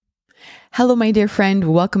Hello, my dear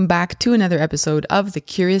friend. Welcome back to another episode of the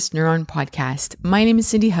Curious Neuron podcast. My name is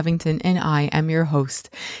Cindy Hovington and I am your host.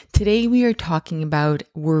 Today we are talking about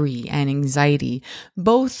worry and anxiety,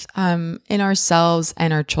 both in ourselves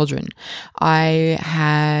and our children. I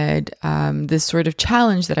had this sort of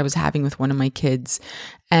challenge that I was having with one of my kids,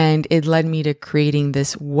 and it led me to creating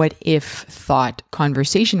this what if thought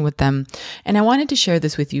conversation with them. And I wanted to share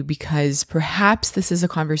this with you because perhaps this is a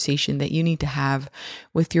conversation that you need to have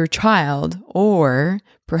with your child, or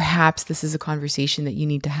perhaps this is a conversation that you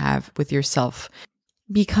need to have with yourself.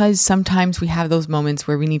 Because sometimes we have those moments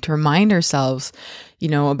where we need to remind ourselves,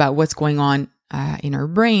 about what's going on in our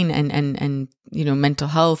brain and mental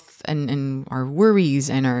health and our worries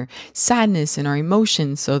and our sadness and our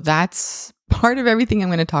emotions. So that's part of everything I'm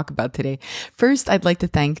going to talk about today. First, I'd like to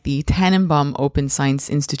thank the Tannenbaum Open Science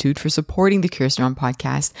Institute for supporting the Curious Neuron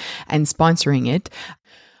podcast and sponsoring it.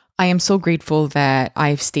 I am so grateful that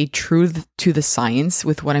I've stayed true to the science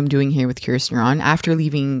with what I'm doing here with Curious Neuron. After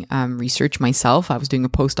leaving research myself, I was doing a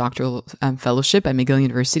postdoctoral fellowship at McGill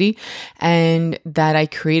University, and that I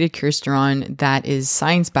created Curious Neuron that is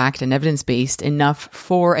science-backed and evidence-based enough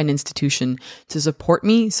for an institution to support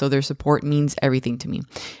me. So their support means everything to me.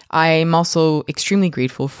 I'm also extremely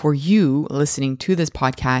grateful for you listening to this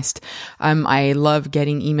podcast. I love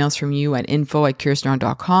getting emails from you at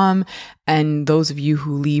info@curiousneuron.com. And those of you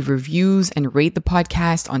who leave reviews and rate the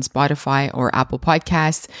podcast on Spotify or Apple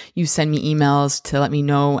Podcasts, you send me emails to let me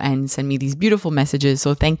know and send me these beautiful messages.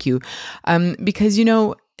 So thank you. Because,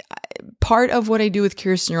 part of what I do with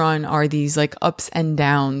Curious Neuron are these like ups and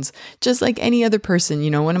downs, just like any other person.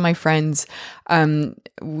 One of my friends,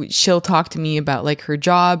 she'll talk to me about like her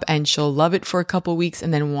job and she'll love it for a couple of weeks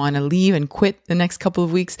and then want to leave and quit the next couple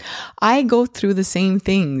of weeks. I go through the same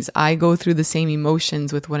things. I go through the same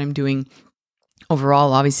emotions with what I'm doing.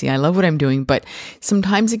 Overall, obviously, I love what I'm doing, but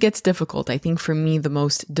sometimes it gets difficult. I think for me, the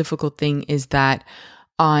most difficult thing is that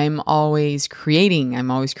I'm always creating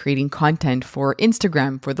content for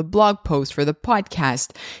Instagram, for the blog post, for the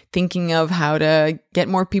podcast, thinking of how to get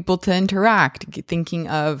more people to interact, thinking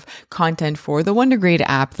of content for the Wondergrade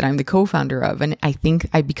app that I'm the co-founder of. And I think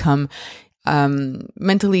I become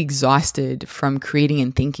mentally exhausted from creating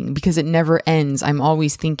and thinking because it never ends. I'm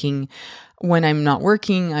always thinking when I'm not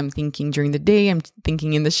working, I'm thinking during the day, I'm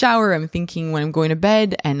thinking in the shower, I'm thinking when I'm going to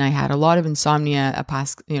bed. And I had a lot of insomnia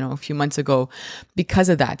a few months ago because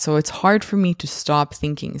of that. So it's hard for me to stop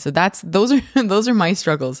thinking. So those are my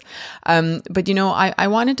struggles. But I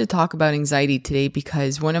wanted to talk about anxiety today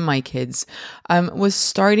because one of my kids was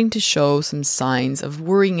starting to show some signs of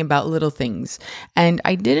worrying about little things. And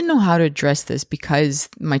I didn't know how to address this because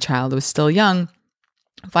my child was still young.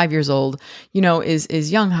 5 years old,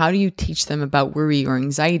 is young. How do you teach them about worry or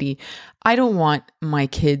anxiety? I don't want my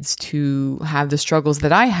kids to have the struggles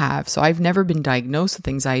that I have. So I've never been diagnosed with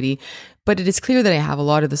anxiety, but it is clear that I have a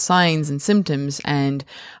lot of the signs and symptoms. And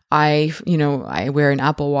I wear an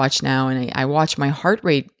Apple Watch now and I watch my heart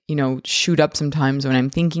rate shoot up sometimes when I'm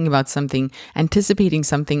thinking about something, anticipating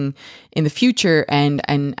something in the future, and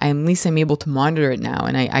at least I'm able to monitor it now.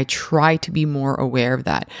 And I try to be more aware of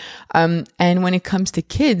that. And when it comes to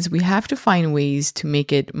kids, we have to find ways to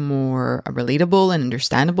make it more relatable and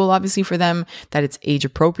understandable, obviously for them, that it's age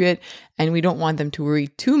appropriate. And we don't want them to worry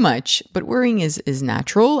too much, but worrying is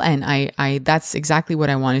natural. And I that's exactly what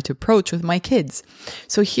I wanted to approach with my kids.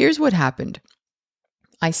 So here's what happened.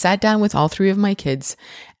 I sat down with all three of my kids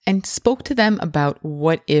and spoke to them about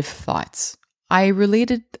what if thoughts. I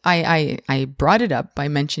brought it up by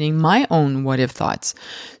mentioning my own what if thoughts.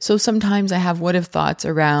 So sometimes I have what if thoughts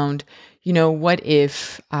around, what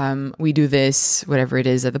if we do this, whatever it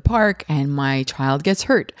is at the park, and my child gets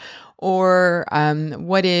hurt? Or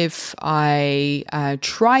what if I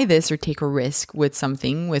try this or take a risk with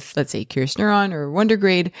something with, let's say, Curious Neuron or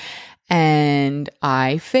Wondergrade, and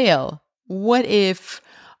I fail? What if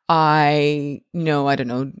I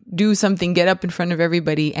do something, get up in front of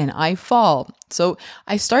everybody and I fall? So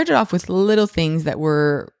I started off with little things that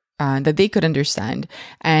were that they could understand.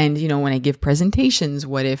 And, when I give presentations,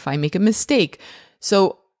 what if I make a mistake?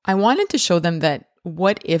 So I wanted to show them that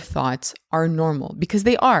what if thoughts are normal, because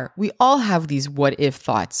they are. We all have these what if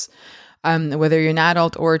thoughts, whether you're an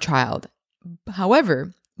adult or a child.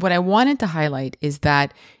 However, what I wanted to highlight is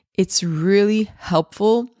that it's really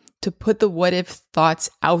helpful to put the what if thoughts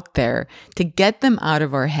out there to get them out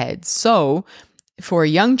of our heads. So for a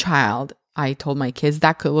young child, I told my kids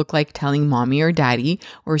that could look like telling mommy or daddy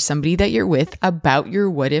or somebody that you're with about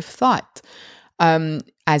your what if thought.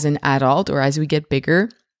 As an adult or as we get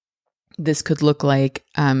bigger, This could look like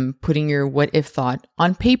putting your what if thought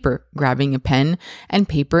on paper, grabbing a pen and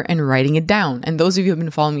paper and writing it down. And those of you who have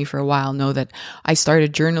been following me for a while know that I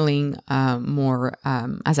started journaling more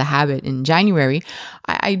as a habit in January.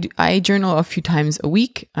 I journal a few times a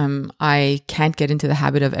week. I can't get into the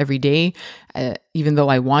habit of every day, even though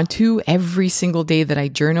I want to. Every single day that I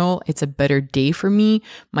journal, it's a better day for me.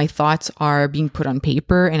 My thoughts are being put on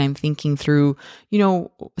paper and I'm thinking through,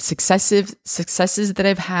 successes that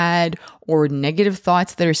I've had or negative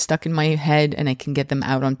thoughts that are stuck in my head, and I can get them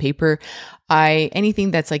out on paper.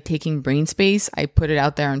 Anything that's like taking brain space, I put it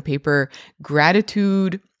out there on paper.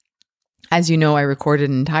 Gratitude. As you know, I recorded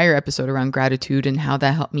an entire episode around gratitude and how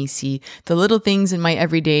that helped me see the little things in my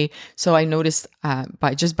everyday. So I noticed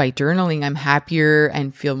by journaling, I'm happier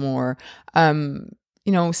and feel more,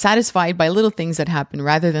 satisfied by little things that happen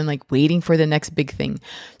rather than like waiting for the next big thing.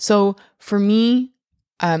 So for me,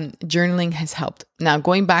 journaling has helped. Now,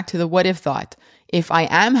 going back to the what if thought, if I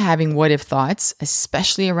am having what if thoughts,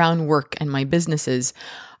 especially around work and my businesses,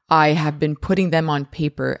 I have been putting them on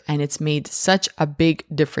paper, and it's made such a big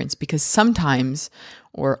difference because sometimes,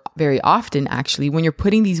 or very often actually, when you're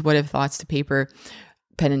putting these what if thoughts to paper,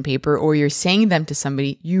 pen and paper, or you're saying them to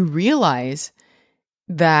somebody, you realize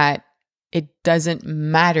that it doesn't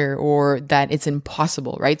matter or that it's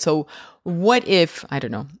impossible, right? So what if, I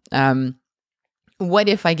don't know, what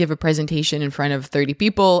if I give a presentation in front of 30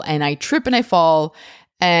 people and I trip and I fall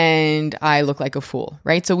and I look like a fool,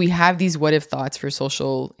 right? So we have these what if thoughts for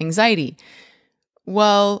social anxiety.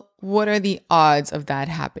 Well, what are the odds of that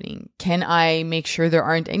happening? Can I make sure there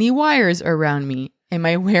aren't any wires around me? Am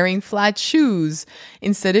I wearing flat shoes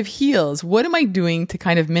instead of heels? What am I doing to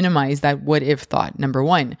kind of minimize that what if thought? Number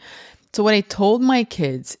one. So what I told my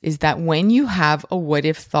kids is that when you have a what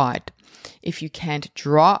if thought, if you can't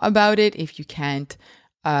draw about it, if you can't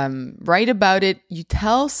write about it, you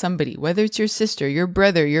tell somebody, whether it's your sister, your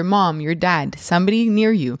brother, your mom, your dad, somebody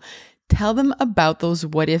near you, tell them about those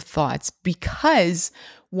what if thoughts, because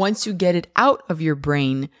once you get it out of your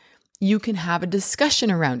brain, you can have a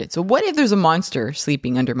discussion around it. So what if there's a monster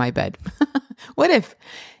sleeping under my bed? What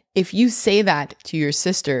if you say that to your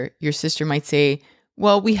sister might say,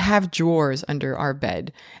 well, we have drawers under our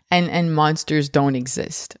bed and monsters don't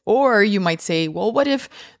exist. Or you might say, well, what if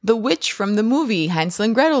the witch from the movie Hansel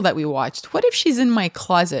and Gretel that we watched, what if she's in my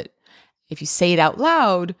closet? If you say it out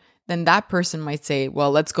loud, then that person might say, well,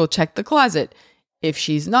 let's go check the closet. If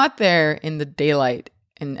she's not there in the daylight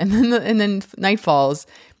and then night falls,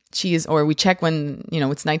 or we check when,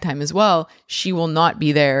 it's nighttime as well, she will not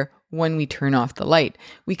be there when we turn off the light.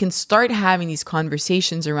 We can start having these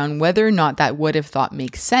conversations around whether or not that what if thought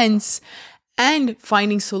makes sense and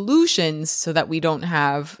finding solutions so that we don't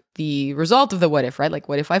have the result of the what if, right? Like,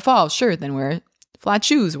 what if I fall? Sure, then wear flat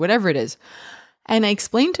shoes, whatever it is. And I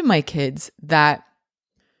explained to my kids that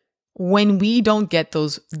when we don't get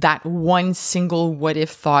that one single what if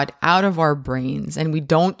thought out of our brains and we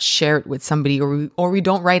don't share it with somebody or we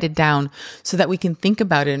don't write it down so that we can think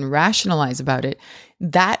about it and rationalize about it,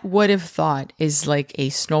 that what if thought is like a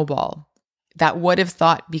snowball. That what if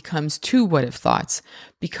thought becomes 2 what if thoughts,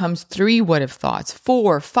 becomes 3 what if thoughts,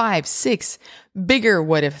 4, 5, 6 bigger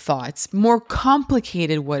what if thoughts, more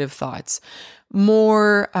complicated what if thoughts,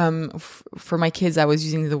 more, for my kids, I was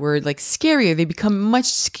using the word like scarier. They become much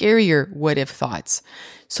scarier what if thoughts.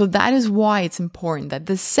 So that is why it's important that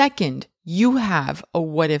the second you have a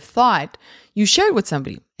what if thought, you share it with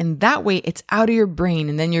somebody. And that way it's out of your brain.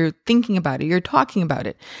 And then you're thinking about it, you're talking about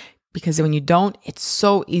it. Because when you don't, it's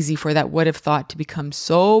so easy for that what if thought to become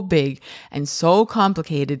so big and so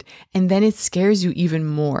complicated. And then it scares you even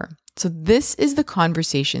more. So this is the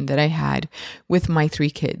conversation that I had with my 3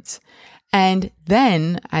 kids. And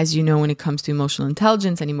then, as you know, when it comes to emotional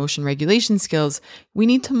intelligence and emotion regulation skills, we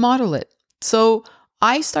need to model it. So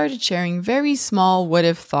I started sharing very small what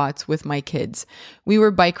if thoughts with my kids. We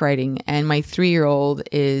were bike riding and my 3-year-old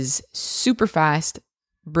is super fast,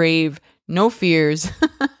 brave, no fears,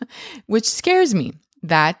 which scares me.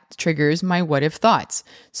 That triggers my what if thoughts.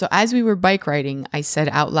 So as we were bike riding, I said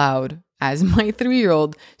out loud, as my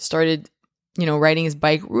 3-year-old started riding his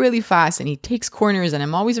bike really fast and he takes corners and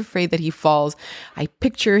I'm always afraid that he falls. I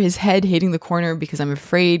picture his head hitting the corner because I'm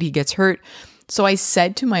afraid he gets hurt. So I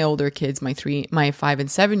said to my older kids, my 5 and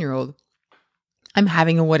 7-year-old, I'm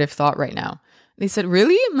having a what if thought right now. They said,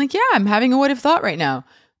 really? I'm like, yeah, I'm having a what if thought right now.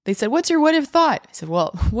 They said, what's your what if thought? I said,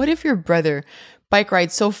 well, what if your brother bike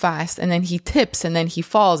rides so fast and then he tips and then he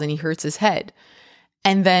falls and he hurts his head?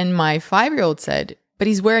 And then my 5-year-old said, but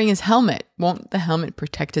he's wearing his helmet. Won't the helmet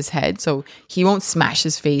protect his head so he won't smash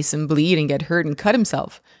his face and bleed and get hurt and cut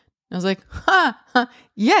himself? I was like,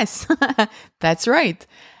 yes, that's right.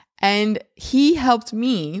 And he helped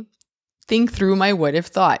me think through my what if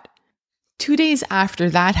thought. 2 days after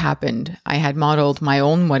that happened, I had modeled my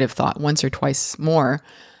own what if thought once or twice more.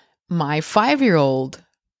 My 5-year-old,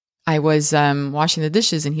 I was washing the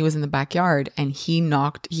dishes and he was in the backyard, and he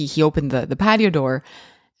opened the patio door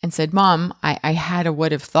and said, "Mom, I had a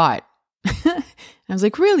what if thought." And I was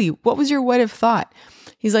like, "Really? What was your what if thought?"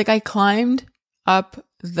 He's like, "I climbed up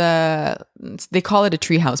they call it a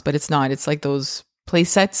tree house, but it's not. It's like those play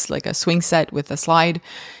sets, like a swing set with a slide."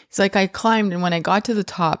 He's like, "I climbed, and when I got to the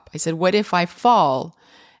top, I said, what if I fall?"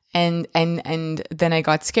 And then I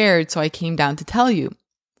got scared, so I came down to tell you."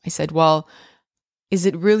 I said, "Well, is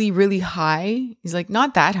it really, really high?" He's like,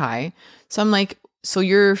 "Not that high." So I'm like, "So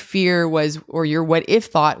your fear was, or your what if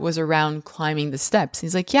thought was around climbing the steps?"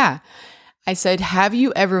 He's like, "Yeah." I said, "Have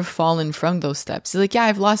you ever fallen from those steps?" He's like, "Yeah,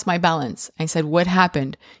 I've lost my balance." I said, "What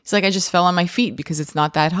happened?" He's like, "I just fell on my feet because it's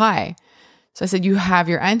not that high." So I said, "You have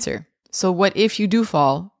your answer. So what if you do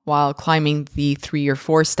fall while climbing the 3 or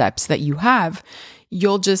 4 steps that you have?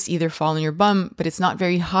 You'll just either fall on your bum, but it's not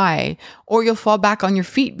very high, or you'll fall back on your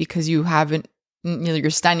feet because you're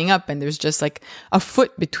standing up and there's just like a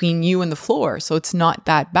foot between you and the floor. So it's not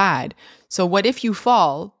that bad. So what if you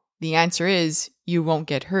fall? The answer is you won't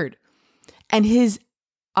get hurt." And his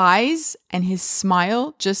eyes and his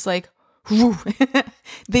smile just like, whoo,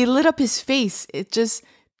 they lit up his face. It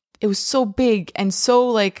was so big and so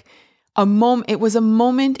like a moment. It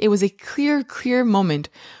was a clear moment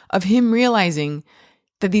of him realizing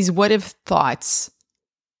that these what if thoughts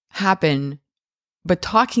happen, but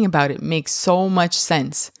talking about it makes so much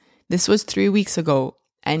sense. This was 3 weeks ago,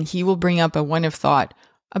 and he will bring up a what if thought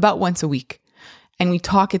about once a week, and we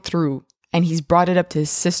talk it through. And he's brought it up to his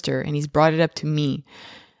sister, and he's brought it up to me.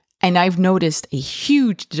 And I've noticed a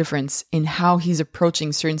huge difference in how he's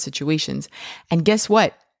approaching certain situations. And guess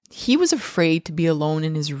what? He was afraid to be alone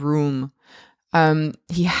in his room.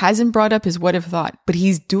 He hasn't brought up his what if thought, but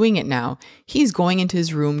he's doing it now. He's going into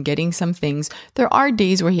his room, getting some things. There are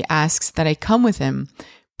days where he asks that I come with him,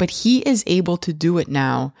 but he is able to do it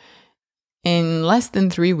now in less than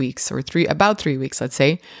 3 weeks, or about 3 weeks, let's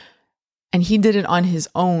say. And he did it on his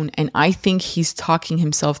own. And I think he's talking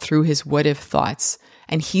himself through his what if thoughts,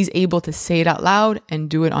 and he's able to say it out loud and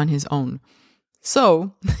do it on his own.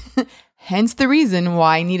 So hence the reason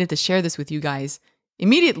why I needed to share this with you guys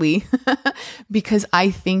immediately, because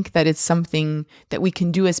I think that it's something that we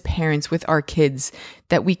can do as parents with our kids,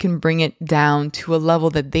 that we can bring it down to a level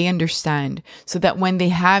that they understand, so that when they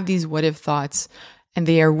have these what if thoughts and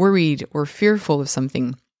they are worried or fearful of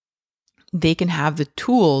something, they can have the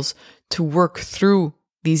tools to work through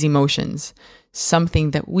these emotions,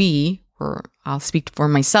 something that we, or I'll speak for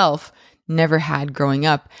myself, never had growing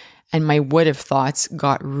up. And my what if thoughts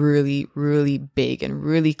got really, really big and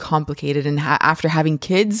really complicated. And after having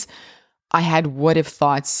kids, I had what if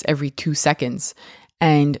thoughts every 2 seconds.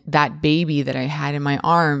 And that baby that I had in my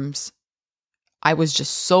arms, I was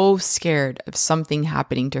just so scared of something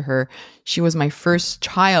happening to her. She was my first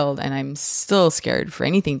child, and I'm still scared for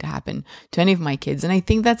anything to happen to any of my kids. And I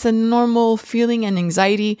think that's a normal feeling and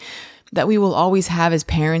anxiety that we will always have as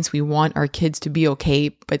parents. We want our kids to be okay.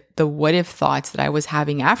 But the what if thoughts that I was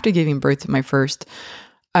having after giving birth to my first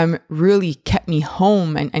really kept me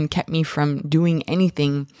home and kept me from doing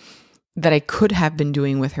anything that I could have been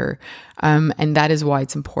doing with her. And that is why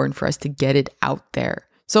it's important for us to get it out there.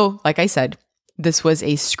 So like I said, this was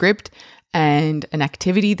a script and an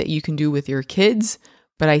activity that you can do with your kids,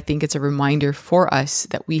 but I think it's a reminder for us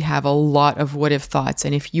that we have a lot of what if thoughts.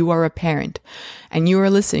 And if you are a parent and you are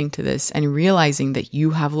listening to this and realizing that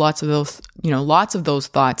you have lots of those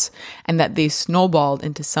thoughts, and that they snowballed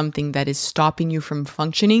into something that is stopping you from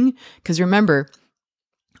functioning, because remember,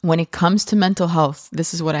 when it comes to mental health,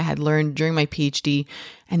 this is what I had learned during my PhD,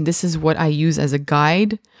 and this is what I use as a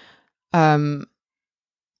guide.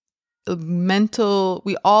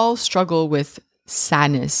 We all struggle with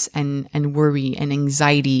sadness and worry and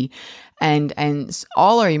anxiety and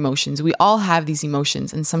all our emotions. We all have these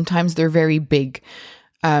emotions, and sometimes they're very big.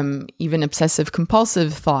 Even obsessive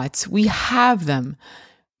compulsive thoughts, we have them.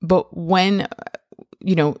 But when,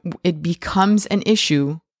 it becomes an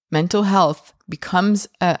issue, mental health becomes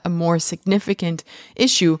a more significant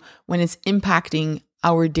issue when it's impacting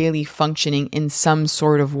our daily functioning in some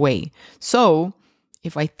sort of way. So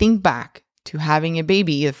if I think back to having a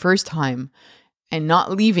baby the first time and not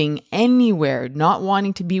leaving anywhere, not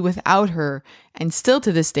wanting to be without her, and still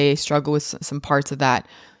to this day I struggle with some parts of that,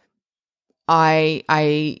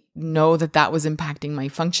 I know that was impacting my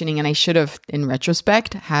functioning, and I should have, in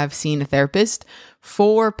retrospect, have seen a therapist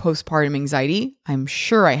for postpartum anxiety. I'm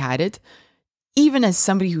sure I had it. even as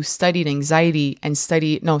somebody who studied anxiety and I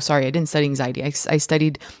didn't study anxiety. I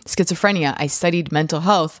studied schizophrenia. I studied mental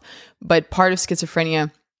health, but part of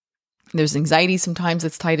schizophrenia, there's anxiety sometimes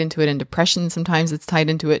that's tied into it, and depression sometimes that's tied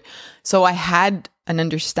into it. So I had an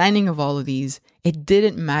understanding of all of these. It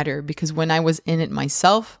didn't matter because when I was in it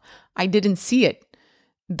myself, I didn't see it.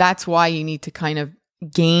 That's why you need to kind of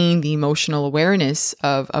gain the emotional awareness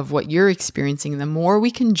of what you're experiencing. The more we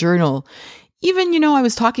can journal, even, I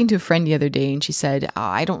was talking to a friend the other day and she said,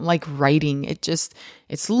 I don't like writing.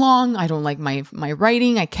 It's long. I don't like my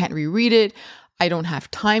writing. I can't reread it. I don't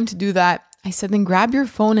have time to do that. I said, then grab your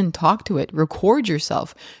phone and talk to it. Record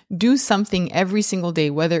yourself. Do something every single day,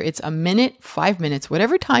 whether it's a minute, 5 minutes,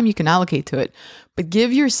 whatever time you can allocate to it. But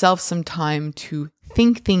give yourself some time to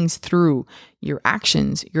think things through, your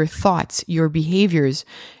actions, your thoughts, your behaviors.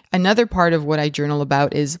 Another part of what I journal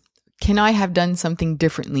about is, can I have done something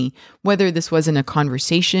differently? Whether this was in a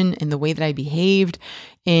conversation, in the way that I behaved,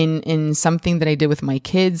 in something that I did with my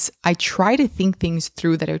kids. I try to think things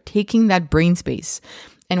through that are taking that brain space.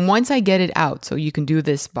 And once I get it out, so you can do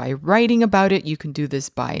this by writing about it, you can do this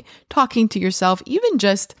by talking to yourself, even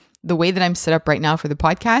just the way that I'm set up right now for the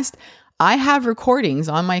podcast, I have recordings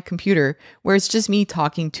on my computer where it's just me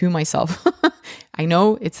talking to myself. I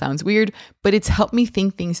know it sounds weird, but it's helped me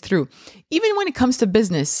think things through. Even when it comes to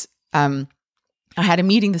business, I had a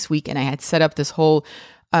meeting this week and I had set up this whole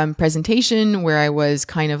presentation where I was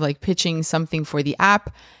kind of like pitching something for the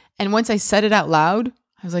app. And once I said it out loud,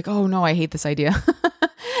 I was like, oh no, I hate this idea.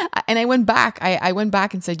 And I went back. I went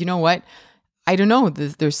back and said, you know what? I don't know.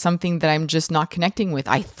 There's something that I'm just not connecting with.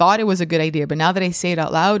 I thought it was a good idea, but now that I say it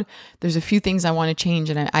out loud, there's a few things I want to change.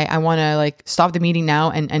 And I want to like stop the meeting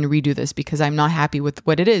now and redo this because I'm not happy with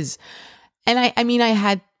what it is. And I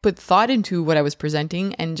had put thought into what I was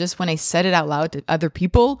presenting. And just when I said it out loud to other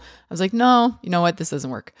people, I was like, no, you know what? This doesn't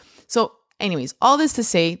work. So anyways, all this to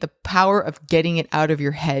say, the power of getting it out of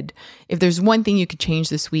your head. If there's one thing you could change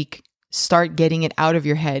this week, start getting it out of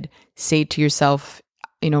your head. Say it to yourself,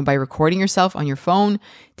 by recording yourself on your phone,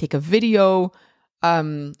 take a video,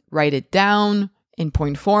 write it down in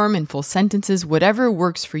point form, in full sentences, whatever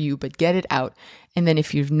works for you, but get it out. And then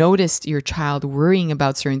if you've noticed your child worrying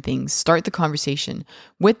about certain things, start the conversation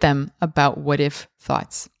with them about what-if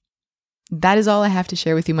thoughts. That is all I have to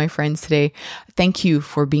share with you, my friends, today. Thank you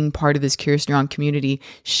for being part of this Curious Neuron community.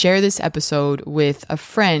 Share this episode with a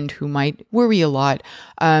friend who might worry a lot,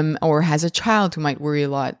 or has a child who might worry a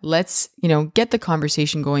lot. Let's, get the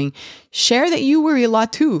conversation going. Share that you worry a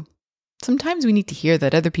lot too. Sometimes we need to hear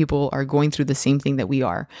that other people are going through the same thing that we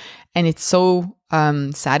are. And it's so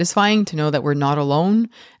satisfying to know that we're not alone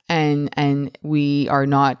and we are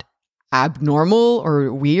not abnormal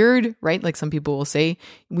or weird, right? Like some people will say,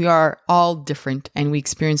 we are all different and we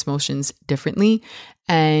experience emotions differently.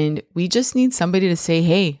 And we just need somebody to say,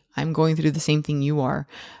 hey, I'm going through the same thing you are.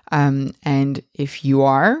 And if you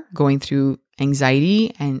are going through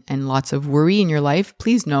anxiety and lots of worry in your life,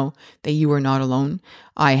 please know that you are not alone.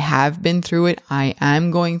 I have been through it. I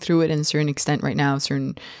am going through it in a certain extent right now,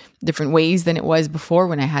 certain different ways than it was before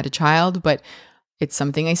when I had a child, but it's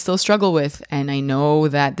something I still struggle with. And I know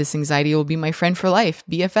that this anxiety will be my friend for life,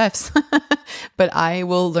 BFFs, but I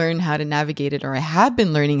will learn how to navigate it, or I have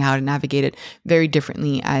been learning how to navigate it very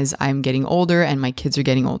differently as I'm getting older and my kids are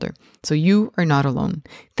getting older. So you are not alone.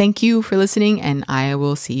 Thank you for listening, and I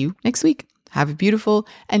will see you next week. Have a beautiful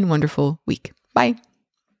and wonderful week. Bye.